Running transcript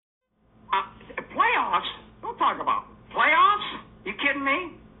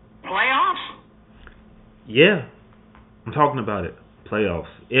Yeah, I'm talking about it. Playoffs.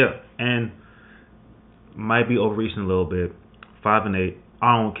 Yeah, and might be overreaching a little bit. 5-8.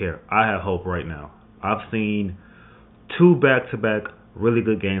 I don't care. I have hope right now. I've seen two back-to-back really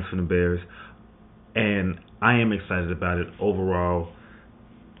good games from the Bears, and I am excited about it overall.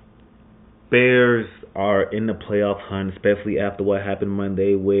 Bears are in the playoff hunt, especially after what happened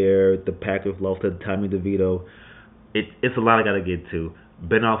Monday, where the Packers lost to Tommy DeVito. It's a lot I got to get to.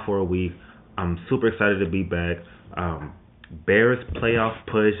 Been off for a week. I'm super excited to be back. Um, Bears playoff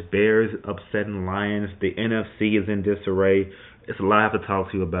push. Bears upsetting Lions. The NFC is in disarray. It's a lot I have to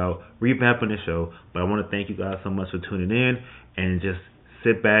talk to you about. Revamping the show, but I want to thank you guys so much for tuning in and just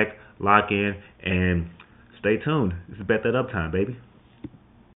sit back, lock in, and stay tuned. This is Bet That Up time, baby.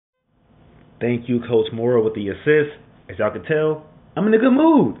 Thank you, Coach Mora, with the assist. As y'all can tell, I'm in a good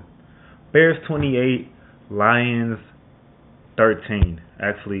mood. Bears 28, Lions 13.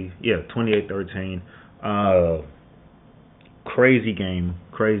 Actually, yeah, 28-13. Crazy game,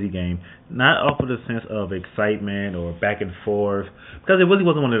 crazy game. Not off of the sense of excitement or back and forth, because it really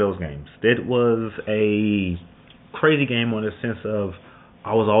wasn't one of those games. It was a crazy game on the sense of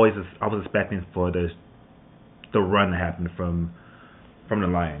I was expecting for the run to happen from the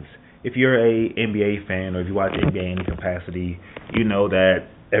Lions. If you're a NBA fan or if you watch NBA in any capacity, you know that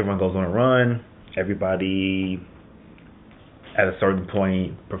everyone goes on a run. Everybody at a certain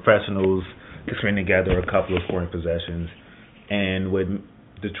point, professionals can string together a couple of scoring possessions. And with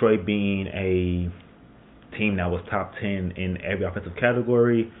Detroit being a team that was top 10 in every offensive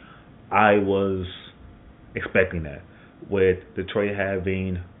category, I was expecting that. With Detroit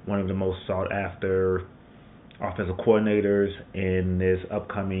having one of the most sought after offensive coordinators in this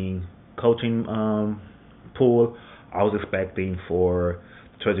upcoming coaching pool, I was expecting for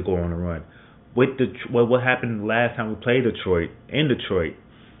Detroit to go on a run. With what happened last time we played Detroit in Detroit,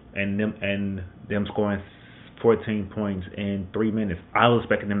 and them scoring 14 points in 3 minutes, I was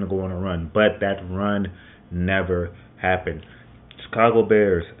expecting them to go on a run, but that run never happened. Chicago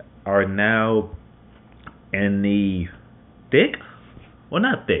Bears are now in the thick, well,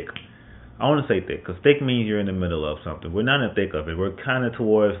 not thick. I want to say thick, because thick means you're in the middle of something. We're not in the thick of it. We're kind of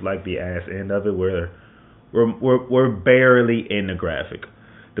towards like the ass end of it. We're barely in the graphic.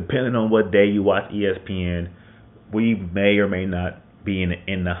 Depending on what day you watch ESPN, we may or may not be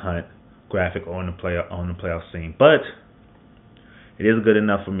in the hunt graphic on the playoff scene. But it is good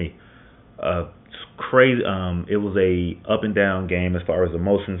enough for me. It's crazy. It was a up and down game as far as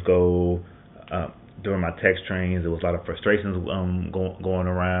emotions go. During my text trains, there was a lot of frustrations going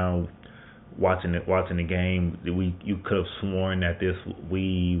around. Watching the game, you could have sworn that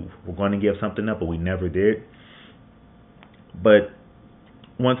we were going to give something up, but we never did. But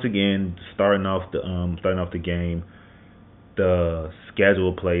once again, starting off the game, the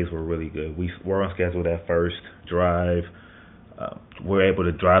scheduled plays were really good. We were on schedule that first drive. We were able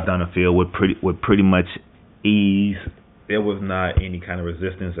to drive down the field with pretty much ease. There was not any kind of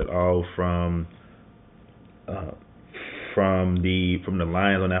resistance at all from the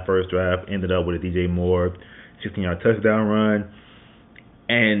Lions on that first drive. Ended up with a DJ Moore 16-yard touchdown run,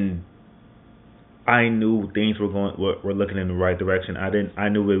 and I knew things were looking in the right direction. I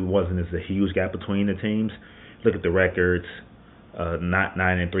knew it wasn't as a huge gap between the teams. Look at the records, not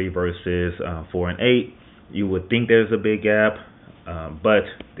 9-3 versus 4-8. You would think there's a big gap, but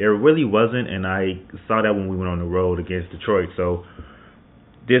there really wasn't, and I saw that when we went on the road against Detroit. So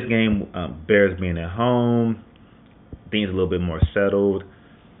this game, Bears being at home, things a little bit more settled.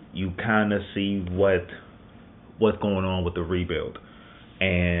 You kind of see what's going on with the rebuild,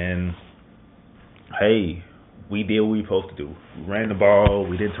 and hey, we did what we were supposed to do. We ran the ball.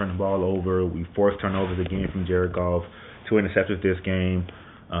 We didn't turn the ball over. We forced turnovers again from Jared Goff. 2 interceptions this game.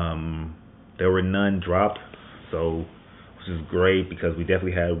 There were none dropped, so which is great because we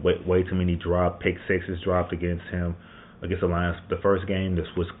definitely had way too many pick sixes dropped against the Lions. The first game, this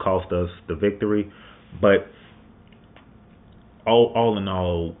was cost us the victory, but all in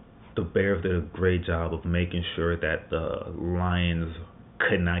all, the Bears did a great job of making sure that the Lions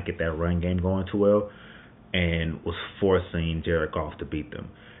could not get that run game going too well, and was forcing Jared Goff to beat them.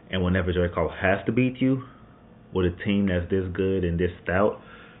 And whenever Jared Goff has to beat you with a team that's this good and this stout,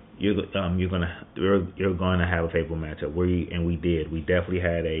 you're gonna have a favorable matchup. We did. We definitely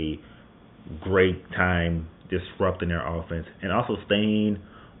had a great time disrupting their offense and also staying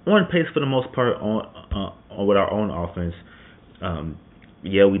on pace for the most part on with our own offense.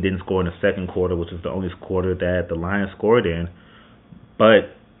 We didn't score in the second quarter, which was the only quarter that the Lions scored in.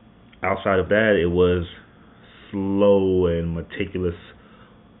 But outside of that, it was slow and meticulous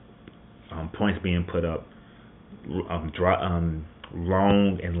points being put up.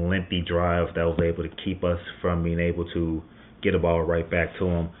 long and lengthy drives that was able to keep us from being able to get a ball right back to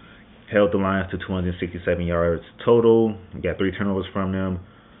them. Held the Lions to 267 yards total. We got 3 turnovers from them,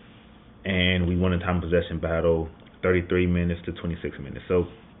 and we won a time of possession battle, 33 minutes to 26 minutes. So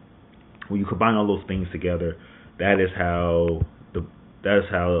when you combine all those things together, that is how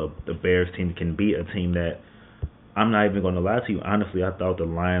the Bears team can beat a team that, I'm not even going to lie to you, honestly, I thought the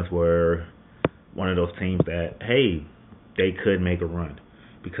Lions were one of those teams that, hey, they could make a run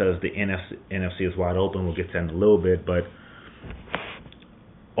because the NFC is wide open. We'll get to that in a little bit, but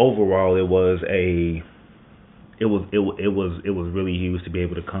overall, it was really huge to be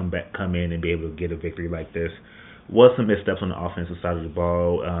able to come in and be able to get a victory like this. Was some missteps on the offensive side of the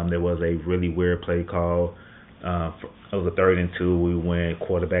ball. There was a really weird play call. It was a 3rd and 2. We went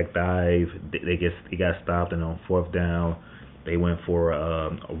quarterback dive. He got stopped, and on 4th down, they went for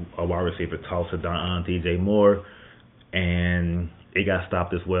a wide receiver toss to DJ Moore, and it got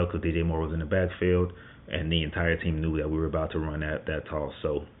stopped as well because DJ Moore was in the backfield, and the entire team knew that we were about to run that toss.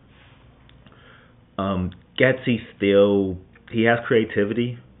 So Getsy he has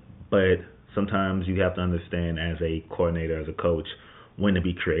creativity, but sometimes you have to understand as a coordinator, as a coach, when to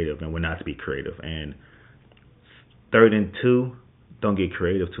be creative and when not to be creative. And 3rd and 2, don't get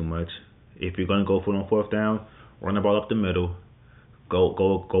creative too much. If you're going to go for it on 4th down, run the ball up the middle, go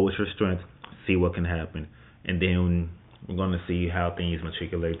with your strength, see what can happen, and then we're going to see how things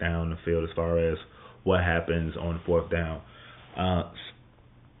matriculate down the field as far as what happens on 4th down.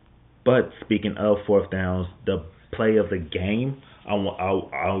 But speaking of 4th downs, the play of the game, I'm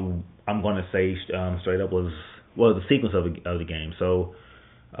going to say straight up was the sequence of the game. So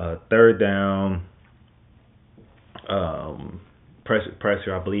 3rd down,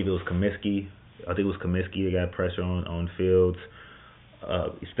 pressure. I believe it was Comiskey. I think it was Comiskey that got pressure on Fields.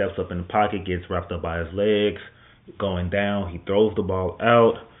 He steps up in the pocket, gets wrapped up by his legs, going down. He throws the ball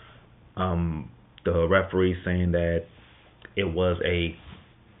out. The referee saying that it was a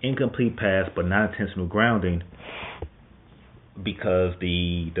incomplete pass, but not intentional grounding, because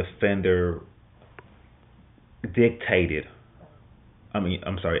the defender affected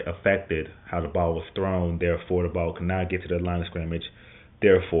how the ball was thrown. Therefore, the ball could not get to the line of scrimmage.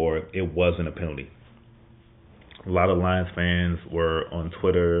 Therefore, it wasn't a penalty. A lot of Lions fans were on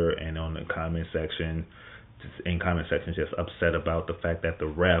Twitter and on the comment section, just upset about the fact that the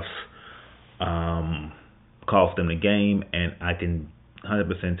refs cost them the game, and I can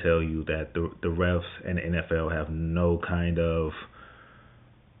 100% tell you that the refs and the NFL have no kind of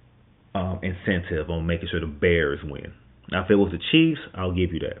incentive on making sure the Bears win. Now, if it was the Chiefs, I'll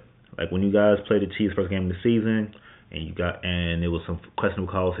give you that. Like when you guys played the Chiefs first game of the season, and there was some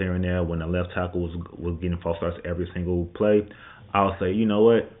questionable calls here and there when the left tackle was getting false starts every single play, I'll say, you know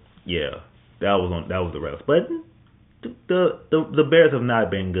what? Yeah, that was the refs. But the Bears have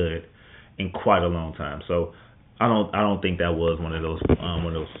not been good in quite a long time, so I don't think that was one of those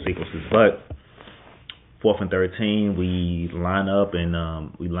sequences. But 4th and 13, we line up.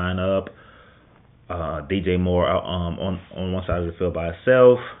 DJ Moore out on one side of the field by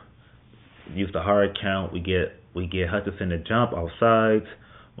himself. Use the hard count. We get Hutchinson to jump off sides.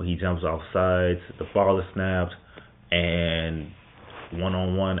 When he jumps off sides, the ball is snapped, and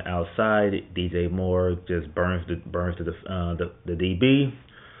 1-on-1 outside, DJ Moore just burns to the DB.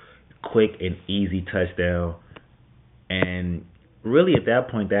 Quick and easy touchdown. And really, at that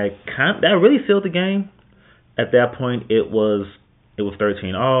point, that really sealed the game. At that point, it was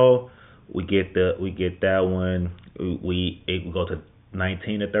 13-all. We get that one. We go to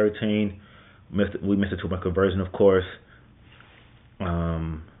 19-13. We missed a 2-point conversion, of course.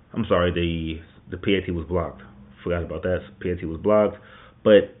 I'm sorry, the PAT was blocked. Forgot about that. PAT was blocked.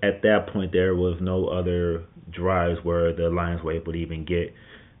 But at that point, there was no other drives where the Lions were able to even get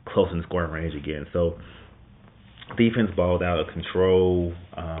close in scoring range again. So defense balled out of control.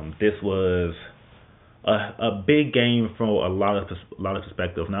 This was a big game from a lot of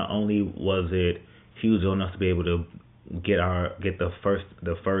perspective. Not only was it huge enough to be able to get the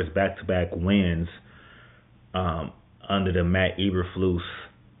first back-to-back wins under the Matt Eberflus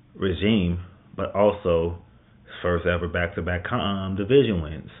regime, but also first ever back-to-back division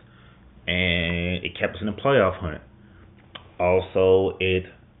wins, and it kept us in the playoff hunt. Also, it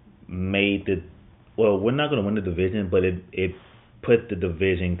made we're not going to win the division, but it put the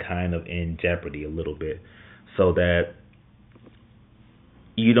division kind of in jeopardy a little bit, so that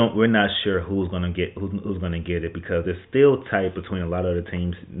we're not sure who's going to get it, because it's still tight between a lot of other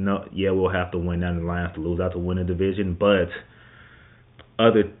teams. No, yeah, we'll have to win down the Lions to lose out to win the division, but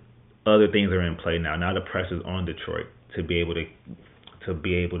other things are in play now. Now the pressure's on Detroit to be able to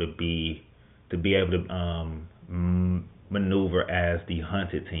maneuver as the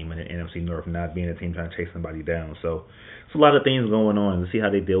hunted team in the NFC North, not being a team trying to chase somebody down. So it's a lot of things going on. To see how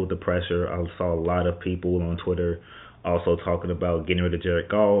they deal with the pressure, I saw a lot of people on Twitter also talking about getting rid of Jared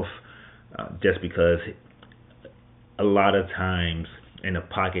Goff, just because a lot of times in the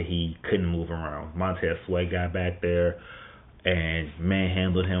pocket he couldn't move around. Montez Sweat got back there and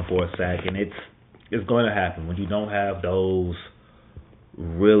manhandled him for a sack, and it's going to happen when you don't have those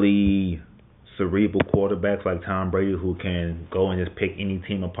really cerebral quarterbacks like Tom Brady who can go and just pick any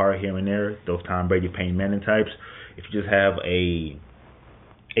team apart here and there. Those Tom Brady, Peyton Manning types. If you just have a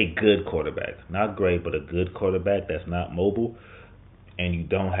good quarterback, not great, but a good quarterback that's not mobile, and you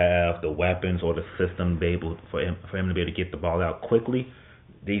don't have the weapons or the system to be able for him to be able to get the ball out quickly,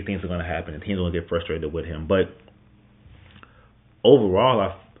 these things are going to happen, and teams are going to get frustrated with him. But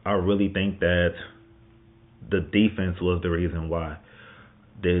overall, I really think that the defense was the reason why.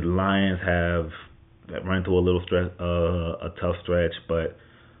 The Lions have run through a tough stretch, but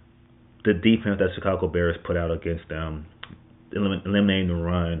the defense that Chicago Bears put out against them, eliminating the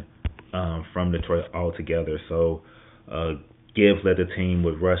run from Detroit altogether. So Gibbs led the team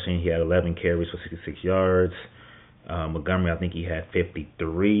with rushing. He had 11 carries for 66 yards. Montgomery, I think he had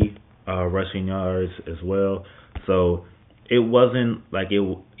 53 rushing yards as well. So it wasn't like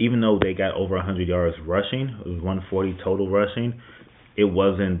even though they got over 100 yards rushing, it was 140 total rushing. It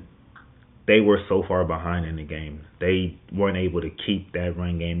wasn't. They were so far behind in the game. They weren't able to keep that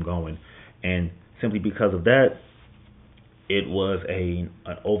run game going, and simply because of that, it was an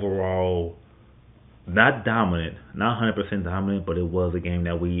overall not dominant, not 100% dominant, but it was a game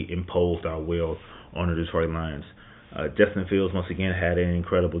that we imposed our will on the Detroit Lions. Justin Fields once again had an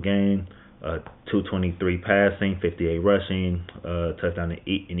incredible game. 223 passing, 58 rushing, touchdown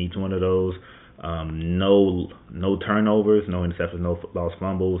in each one of those. No turnovers, no interceptions, no lost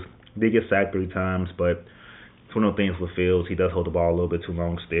fumbles. Did get sacked 3 times, but it's one of the things with Fields. He does hold the ball a little bit too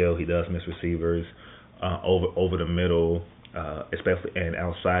long still. He does miss receivers over the middle, especially and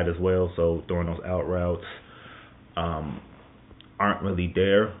outside as well. So throwing those out routes aren't really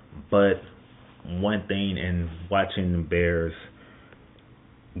there. But one thing in watching the Bears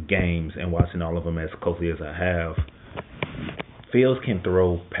games and watching all of them as closely as I have, Fields can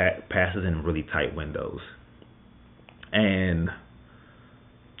throw passes in really tight windows, and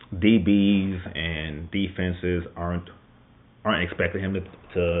DBs and defenses aren't expecting him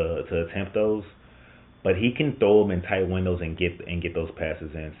to attempt those, but he can throw them in tight windows and get those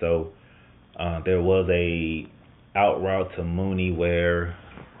passes in. So there was a out route to Mooney where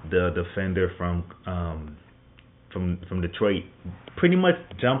the defender from Detroit pretty much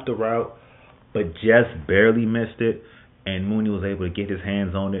jumped the route, but just barely missed it. And Mooney was able to get his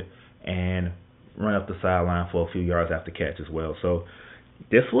hands on it and run up the sideline for a few yards after catch as well. So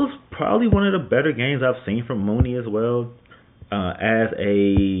this was probably one of the better games I've seen from Mooney as well, as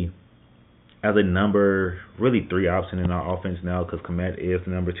a number really 3 option in our offense now, because Komet is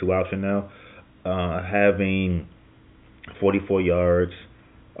the number 2 option now. Having 44 yards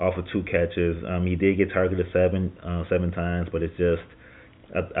off of 2 catches. He did get targeted seven times, but it's just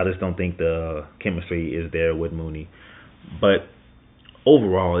I just don't think the chemistry is there with Mooney. But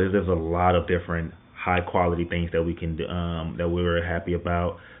overall, there's a lot of different high quality things that we can do, that we were happy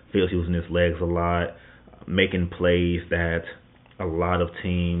about. Fields using his legs a lot, making plays that a lot of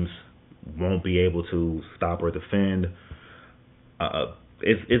teams won't be able to stop or defend.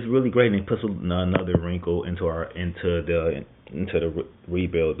 It's really great, and it puts another wrinkle into the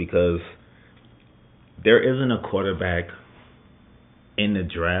rebuild, because there isn't a quarterback in the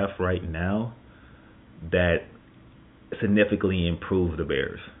draft right now that significantly improved the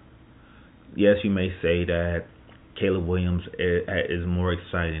Bears. Yes, you may say that Caleb Williams is more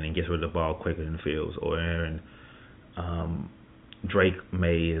exciting and gets rid of the ball quicker than Fields, or Drake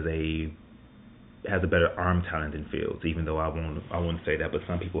May has a better arm talent than Fields, even though I wouldn't say that, but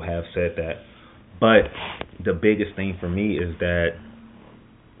some people have said that. But the biggest thing for me is that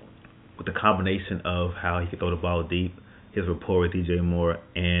with the combination of how he can throw the ball deep, his rapport with DJ Moore,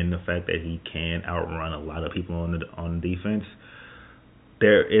 and the fact that he can outrun a lot of people on defense,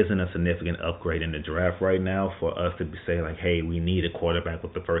 there isn't a significant upgrade in the draft right now for us to say, like, hey, we need a quarterback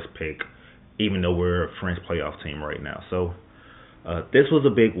with the first pick, even though we're a French playoff team right now. So this was a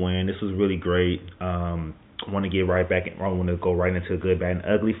big win. This was really great. I want to get right back. I want to go right into good, bad, and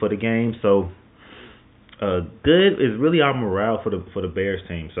ugly for the game. So good is really our morale for the Bears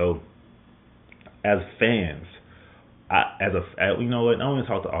team. So as fans, you know what? I don't want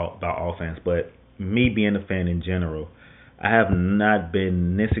to talk about all fans, but me being a fan in general, I have not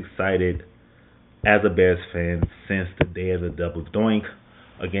been this excited as a Bears fan since the day of the double doink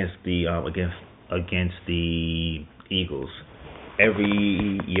against the Eagles.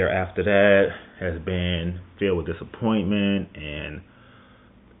 Every year after that has been filled with disappointment and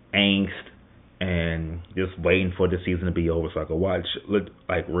angst and just waiting for the season to be over so I can watch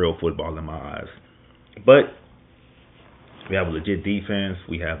like real football in my eyes. But we have a legit defense.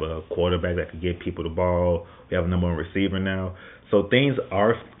 We have a quarterback that can get people the ball. We have a number one receiver now. So things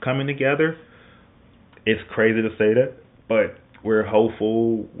are coming together. It's crazy to say that, but we're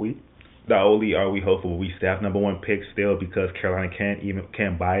hopeful. We not only are we hopeful, we still have number one pick still because Carolina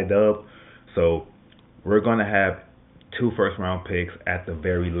can't buy a dub. So we're gonna have 2 first round picks at the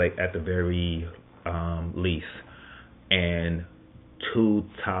very least, and 2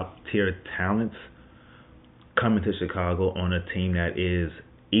 top tier talents coming to Chicago on a team that is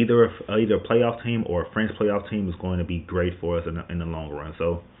either a playoff team or a French playoff team is going to be great for us in the long run.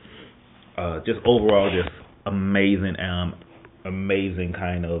 So just overall, just amazing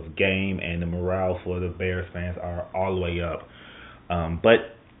kind of game, and the morale for the Bears fans are all the way up.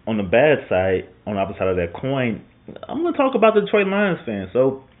 But on the bad side, on the opposite side of that coin, I'm going to talk about the Detroit Lions fans.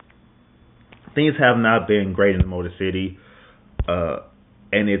 So things have not been great in the Motor City,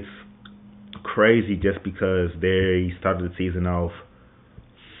 and it's crazy just because they started the season off,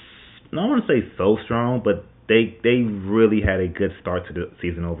 I don't want to say so strong, but they really had a good start to the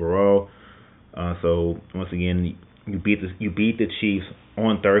season overall. So once again, you beat the Chiefs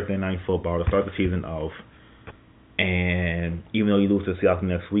on Thursday Night Football to start the season off, and even though you lose to the Seahawks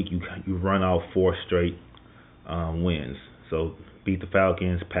next week, you run out 4 straight wins. So beat the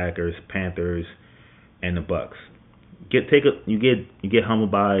Falcons, Packers, Panthers, and the Bucks. You get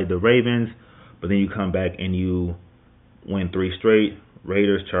humbled by the Ravens, but then you come back and you win 3 straight: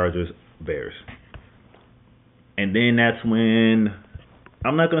 Raiders, Chargers, Bears. And then that's when,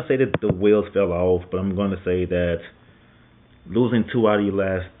 I'm not going to say that the wheels fell off, but I'm going to say that losing 2 out of your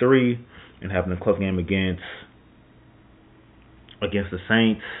last 3 and having a close game against the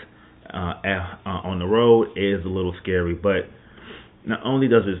Saints on the road is a little scary. But not only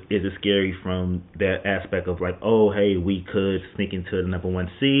is it scary from that aspect of like, oh, hey, we could sneak into the number 1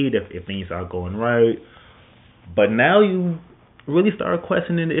 seed if things are going right, but now you really start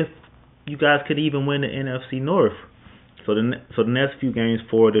questioning if you guys could even win the NFC North. So the next few games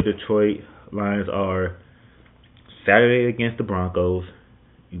for the Detroit Lions are Saturday against the Broncos.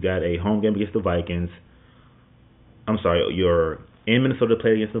 You got a home game against the Vikings. I'm sorry, you're in Minnesota to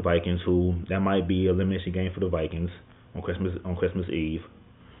play against the Vikings, who that might be a elimination game for the Vikings on Christmas Eve.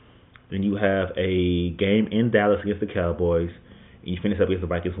 Then you have a game in Dallas against the Cowboys, and you finish up against the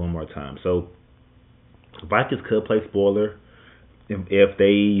Vikings one more time. So the Vikings could play spoiler if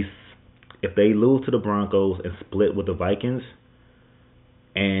they lose to the Broncos and split with the Vikings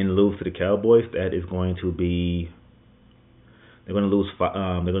and lose to the Cowboys. That is going to be, they're going to lose 5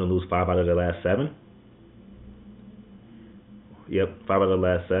 out of their last 7. Yep, 5 out of the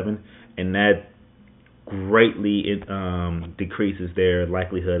last 7, and that greatly decreases their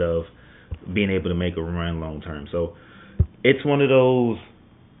likelihood of being able to make a run long term. So it's one of those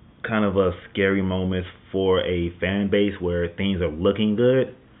kind of a scary moments for a fan base where things are looking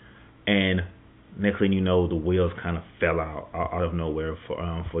good, and next thing you know, the wheels kind of fell out of nowhere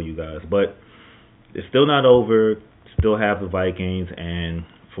for you guys. But it's still not over. Still have the Vikings, and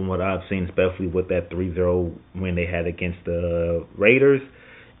from what I've seen, especially with that 3-0 win they had against the Raiders,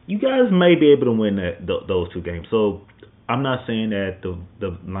 you guys may be able to win those 2 games. So I'm not saying that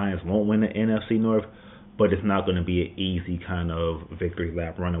the Lions won't win the NFC North, but it's not going to be an easy kind of victory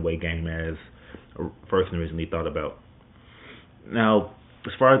lap runaway game as first originally thought about. Now,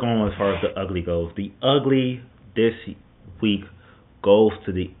 as far as the ugly goes, the ugly this week goes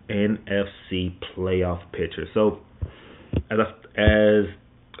to the NFC playoff picture. So as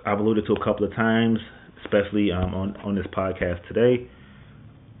I've alluded to a couple of times, especially on this podcast today,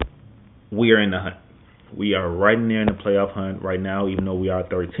 we are in the hunt. We are right in there in the playoff hunt right now, even though we are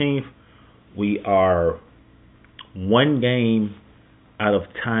 13th. We are 1 game out of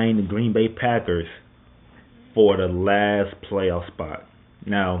tying the Green Bay Packers for the last playoff spot.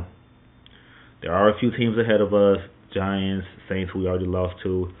 Now, there are a few teams ahead of us: Giants, Saints, who we already lost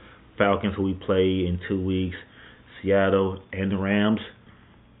to, Falcons, who we play in 2 weeks, Seattle, and the Rams.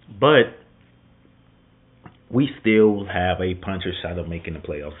 But we still have a puncher's shot of making the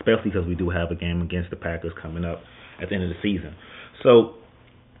playoffs, especially because we do have a game against the Packers coming up at the end of the season. So,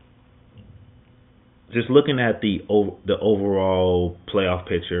 just looking at the overall playoff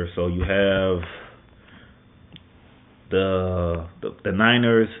picture, so you have the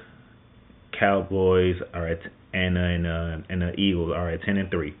Niners, Cowboys are at and the Eagles are at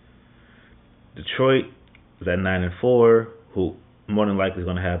 10-3. Detroit is at 9-4, who more than likely is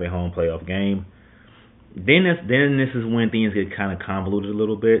going to have a home playoff game. Then this is when things get kind of convoluted a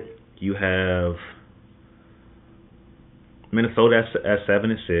little bit. You have Minnesota at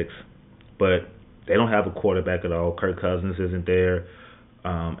 7-6, but they don't have a quarterback at all. Kirk Cousins isn't there,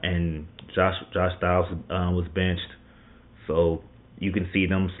 and Josh Styles was benched, so you can see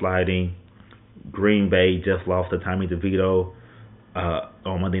them sliding. Green Bay just lost to Tommy DeVito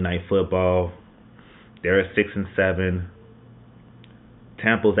on Monday Night Football. They're at 6-7.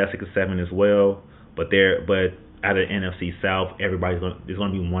 Tampa's at 6-7 as well, but out of the NFC South, there's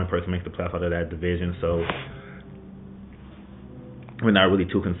going to be one person make the playoffs out of that division, so we're not really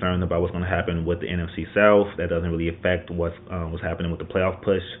too concerned about what's going to happen with the NFC South. That doesn't really affect what's happening with the playoff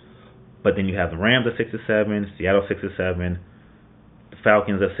push. But then you have the Rams at 6-7, Seattle 6-7, the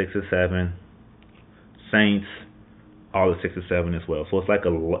Falcons at 6-7, Saints all at 6-7 as well. So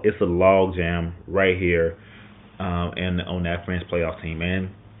it's a log jam right here, and on that French playoff team. And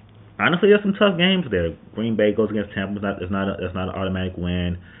honestly, there's some tough games there. Green Bay goes against Tampa. It's not an automatic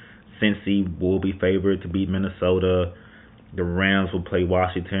win. Cincy will be favored to beat Minnesota. The Rams will play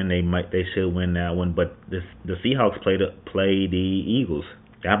Washington. They should win that one. But the Seahawks play the Eagles.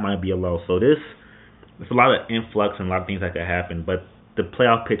 That might be a loss. So there's a lot of influx and a lot of things that could happen. But the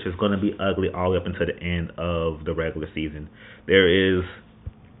playoff picture is going to be ugly all the way up until the end of the regular season. There is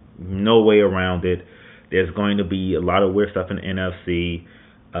no way around it. There's going to be a lot of weird stuff in the NFC.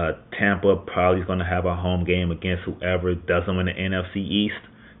 Tampa probably is going to have a home game against whoever doesn't win the NFC East,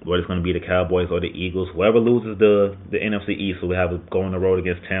 whether it's going to be the Cowboys or the Eagles. Whoever loses the NFC East will have to go on the road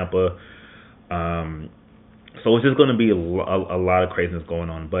against Tampa. So it's just going to be a lot of craziness going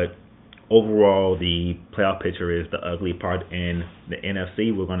on. But overall, the playoff picture is the ugly part in the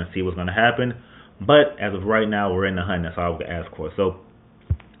NFC. We're going to see what's going to happen. But as of right now, we're in the hunt. That's all we can ask for. So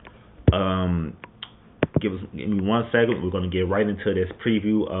give me 1 second. We're going to get right into this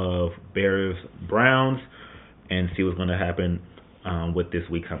preview of Bears-Browns and see what's going to happen with this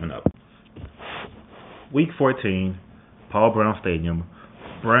week coming up. Week 14, Paul Brown Stadium.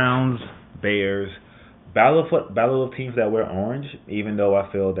 Browns, Bears. Battle of teams that wear orange, even though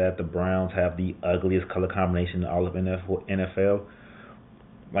I feel that the Browns have the ugliest color combination in all of NFL.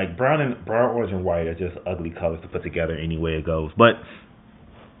 Like brown, orange, and white are just ugly colors to put together any way it goes. But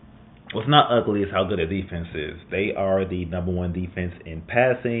what's not ugly is how good a defense is. They are the number one defense in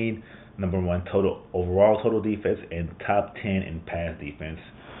passing, number one overall total defense, and top 10 in pass defense.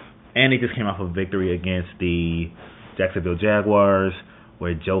 And they just came off a victory against the Jacksonville Jaguars,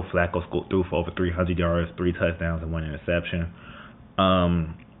 where Joe Flacco threw for over 300 yards, 3 touchdowns, and 1 interception.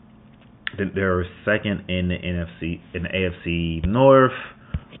 They're second in the AFC North.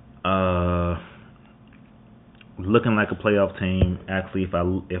 Looking like a playoff team. Actually,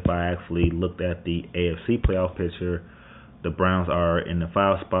 if I actually looked at the AFC playoff picture, the Browns are in the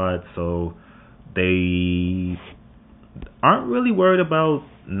 5 spot, so they aren't really worried about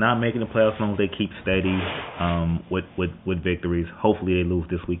not making the playoffs as long as they keep steady with victories. Hopefully they lose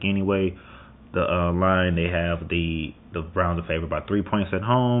this week anyway. The line, they have the Browns are favored by 3 points at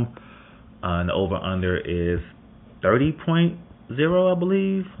home. And the over-under is 30.0, I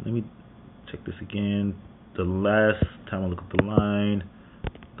believe. Let me check this again. The last time I look at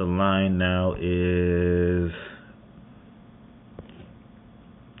the line now is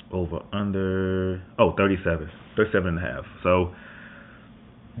over-under, 37.5. So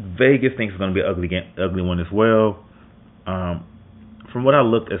Vegas thinks it's going to be an ugly one as well. From what I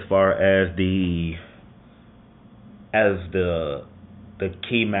looked as far as the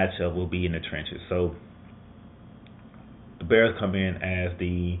key matchup will be in the trenches. So the Bears come in as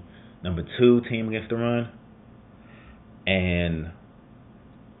the number 2 team against the run, and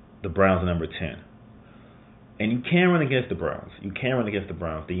the Browns are number 10. And you can run against the Browns.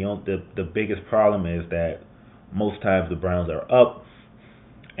 The biggest problem is that most times the Browns are up,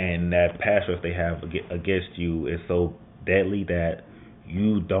 and that pass rush they have against you is so deadly that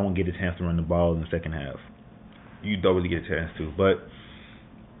you don't get a chance to run the ball in the second half. You don't really get a chance to. But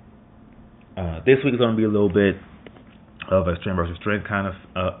this week is going to be a little bit of a strength versus strength kind of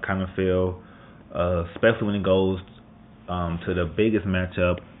feel, especially when it goes to the biggest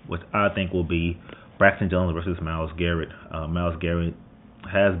matchup, which I think will be Braxton Jones versus Myles Garrett. Myles Garrett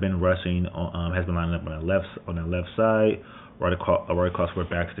has been rushing, has been lining up on the left side, right across where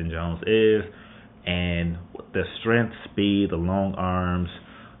Braxton Jones is, and the strength, speed, the long arms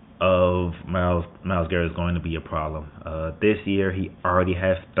of Myles Garrett is going to be a problem. This year, he already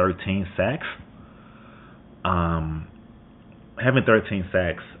has 13 sacks. Having 13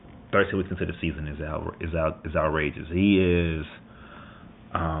 sacks 13 weeks into the season is outrageous. He is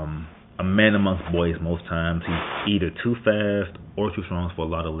a man amongst boys most times. He's either too fast or too strong for a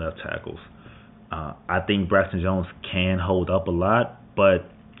lot of left tackles. I think Braxton Jones can hold up a lot, but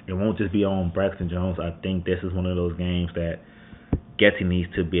it won't just be on Braxton Jones. I think this is one of those games that Getty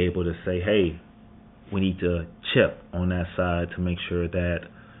needs to be able to say, hey, we need to chip on that side to make sure that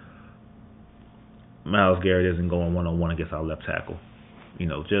Myles Garrett isn't going one-on-one against our left tackle.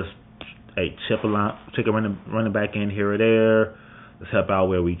 Just chip a line, take a running back in here or there. Let's help out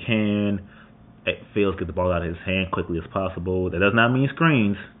where we can. Fields get the ball out of his hand quickly as possible. That does not mean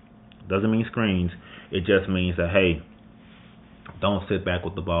screens. Doesn't mean screens. It just means that, hey, don't sit back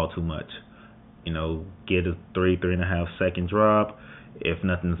with the ball too much. Get a 3.5 second drop. If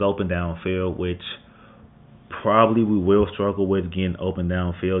nothing's open downfield, which probably we will struggle with getting open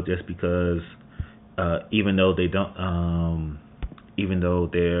downfield, just because even though their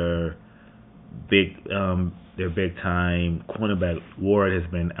big time cornerback Ward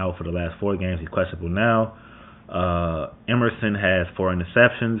has been out for the last 4 games. He's questionable now. Emerson has 4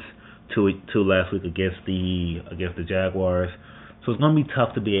 interceptions, two last week against the Jaguars. So it's going to be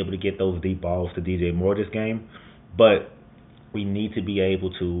tough to be able to get those deep balls to DJ Moore this game. But we need to be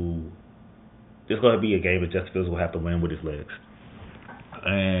able to. It's going to be a game that Justin Fields will have to win with his legs.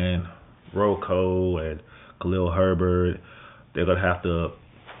 And Rocco and Khalil Herbert, they're going to have to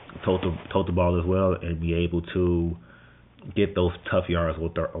tote the ball as well and be able to get those tough yards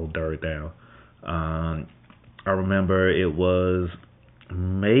on third down. I remember it was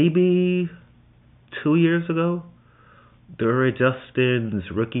maybe 2 years ago during Justin's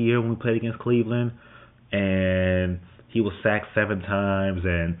rookie year when we played against Cleveland, and he was sacked 7 times,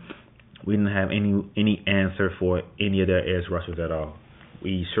 and we didn't have any answer for any of their edge rushers at all.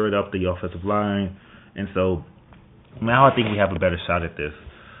 We shored up the offensive line, and so now I think we have a better shot at this.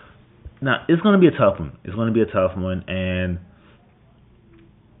 Now, it's going to be a tough one. And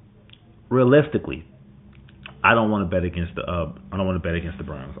realistically, I don't want to bet against the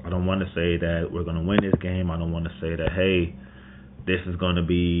Browns. I don't want to say that we're going to win this game. I don't want to say that, hey, this is going to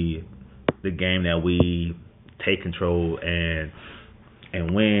be the game that we take control and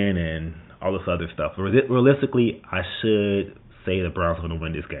win and all this other stuff. Realistically, I should say the Browns are going to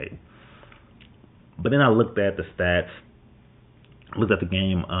win this game. But then I looked at the stats, looked at the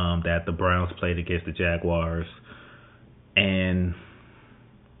game that the Browns played against the Jaguars, and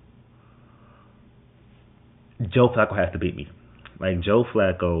Joe Flacco has to beat me. Like, Joe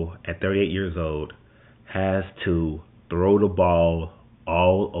Flacco, at 38 years old, has to throw the ball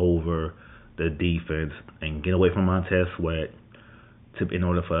all over the defense and get away from Montez Sweat in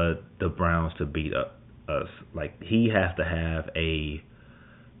order for the Browns to beat us. Like, he has to have a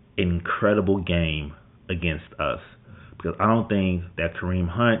incredible game against us, because I don't think that Kareem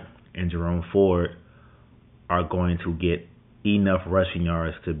Hunt and Jerome Ford are going to get enough rushing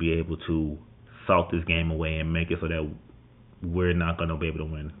yards to be able to salt this game away and make it so that we're not going to be able to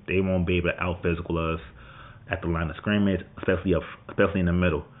win. They won't be able to out-physical us at the line of scrimmage, especially in the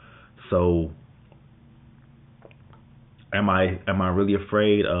middle. So, am I really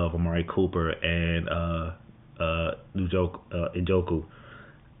afraid of Amari Cooper and Njoku?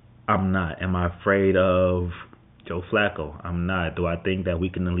 I'm not. Am I afraid of Joe Flacco? I'm not. Do I think that we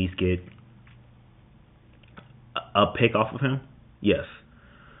can at least get a pick off of him? Yes.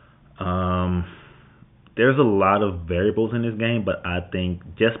 There's a lot of variables in this game, but I think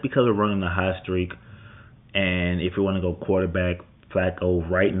just because we're running a high streak, and if we want to go quarterback Flacco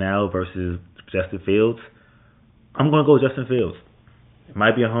right now versus Justin Fields, I'm going to go Justin Fields. It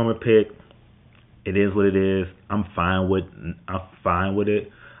might be a homer pick. It is what it is. I'm fine with it.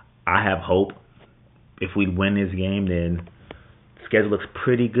 I have hope. If we win this game, then the schedule looks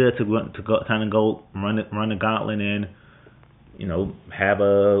pretty good to go run the gauntlet and have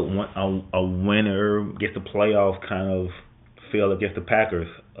a winner gets the playoff kind of feel against the Packers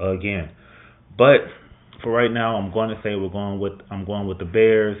again. But for right now, I'm going to say I'm going with the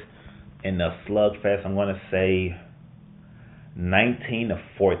Bears in the slugfest. I'm going to say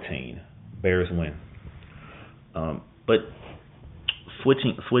 19-14. Bears win. But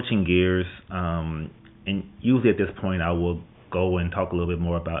switching gears, and usually at this point I will go and talk a little bit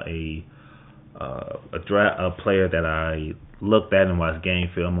more about a player that I looked at and watched game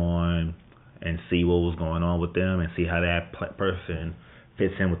film on and see what was going on with them and see how that person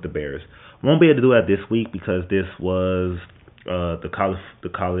fits in with the Bears. Won't be able to do that this week because this was the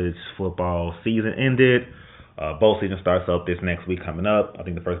college football season ended. Bowl season starts up this next week coming up. I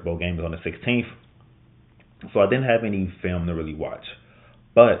think the first bowl game is on the 16th. So I didn't have any film to really watch.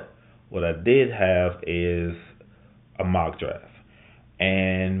 But what I did have is a mock draft.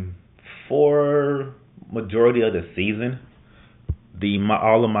 And for majority of the season,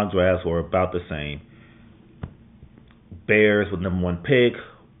 all the mock drafts were about the same. Bears with number 1 pick,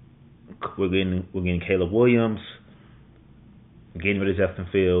 we're getting Caleb Williams, getting rid of Justin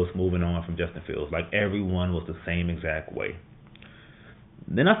Fields, moving on from Justin Fields. Like everyone was the same exact way.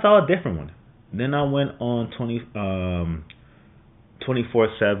 Then I saw a different one. Then I went on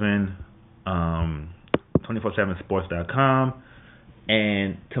 247sports.com,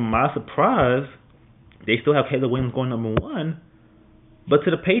 and to my surprise, they still have Caleb Williams going number one, but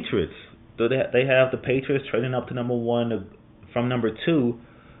to the Patriots. So they have the Patriots trading up to number one from number two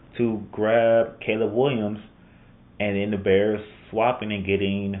to grab Caleb Williams, and then the Bears swapping and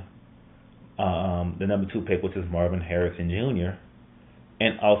getting the number two pick, which is Marvin Harrison Jr.,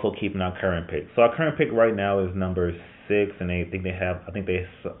 and also keeping our current pick. So our current pick right now is number 6, and I think they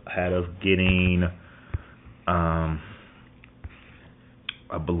had us getting, I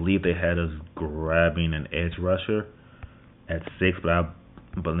believe they had us grabbing an edge rusher at 6,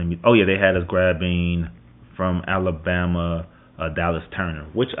 they had us grabbing from Alabama Dallas Turner,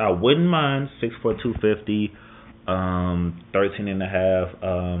 which I wouldn't mind. 6'4", 250, 13 and a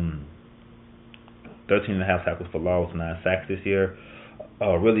half tackles for loss, 9 sacks this year.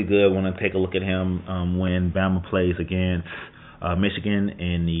 Really good. Want to take a look at him when Bama plays against Michigan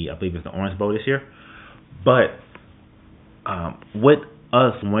in I believe it's the Orange Bowl this year. But with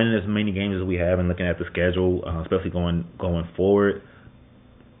us winning as many games as we have and looking at the schedule, especially going forward,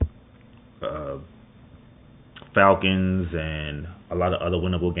 Falcons and a lot of other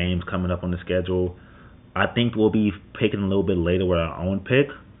winnable games coming up on the schedule, I think we'll be picking a little bit later with our own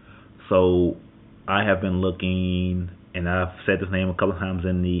pick. So I have been looking, and I've said this name a couple of times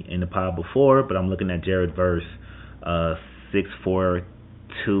in the pod before, but I'm looking at Jared Verse, 6'4",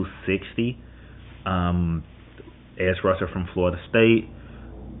 260, edge rusher from Florida State.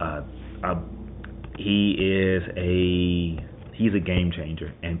 He's a game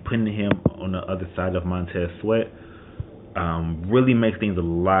changer, and putting him on the other side of Montez Sweat really makes things a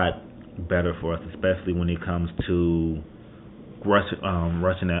lot better for us, especially when it comes to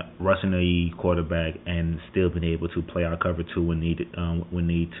rushing the quarterback and still being able to play our cover 2 when need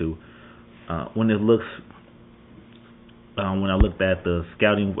to. When I looked at the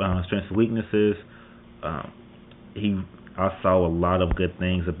scouting strengths and weaknesses, I saw a lot of good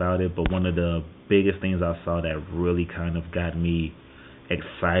things about it, but one of the biggest things I saw that really kind of got me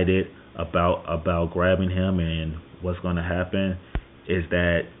excited about grabbing him and what's going to happen is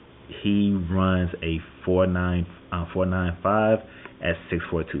that he runs a 4.95 at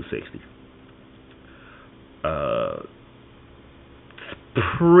 6'4", 260.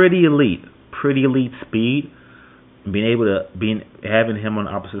 Pretty elite speed. Having him on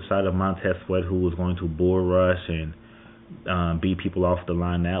the opposite side of Montez Sweat, who was going to bull rush and beat people off the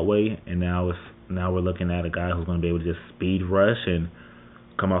line that way, and now we're looking at a guy who's going to be able to just speed rush and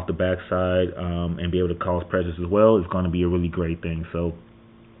come off the backside and be able to cause pressures as well. It's going to be a really great thing. So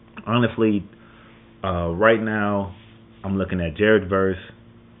honestly, right now I'm looking at Jared Verse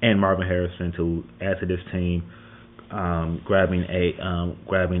and Marvin Harrison to add to this team, grabbing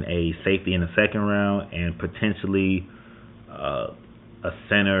a safety in the second round and potentially a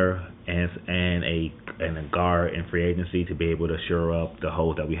center and a guard in free agency to be able to shore up the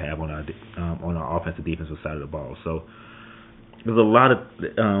holes that we have on our offensive defensive side of the ball. So there's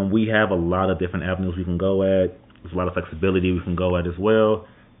we have a lot of different avenues we can go at. There's a lot of flexibility we can go at as well.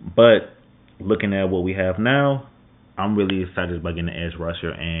 But looking at what we have now, I'm really excited about getting an edge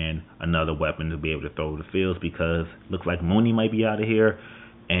rusher and another weapon to be able to throw the fields, because it looks like Mooney might be out of here,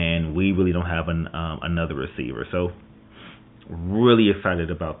 and we really don't have another receiver. So really excited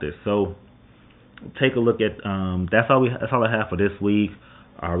about this. So take a look at that's all I have for this week.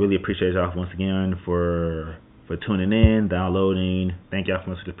 I really appreciate y'all once again for tuning in, downloading. Thank y'all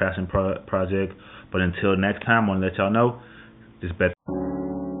for listening to the Passion Project. But until next time, I want to let y'all know, just bet.